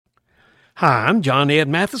Hi, I'm John Ed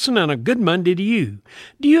Matheson, and a good Monday to you.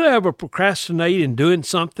 Do you ever procrastinate in doing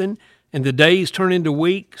something, and the days turn into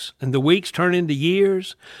weeks, and the weeks turn into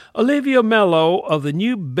years? Olivia Mello of the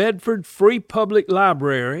New Bedford Free Public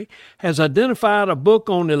Library has identified a book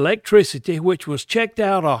on electricity which was checked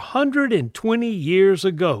out 120 years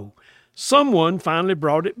ago. Someone finally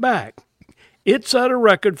brought it back. It set a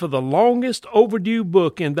record for the longest overdue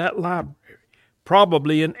book in that library,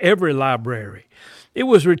 probably in every library. It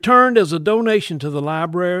was returned as a donation to the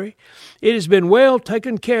library. It has been well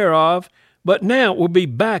taken care of, but now it will be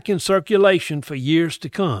back in circulation for years to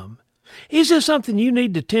come. Is there something you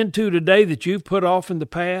need to tend to today that you've put off in the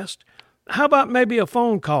past? How about maybe a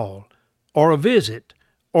phone call, or a visit,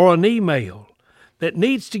 or an email that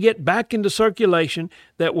needs to get back into circulation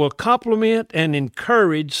that will compliment and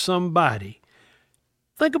encourage somebody?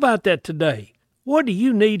 Think about that today. What do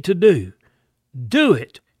you need to do? Do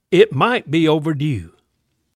it. It might be overdue.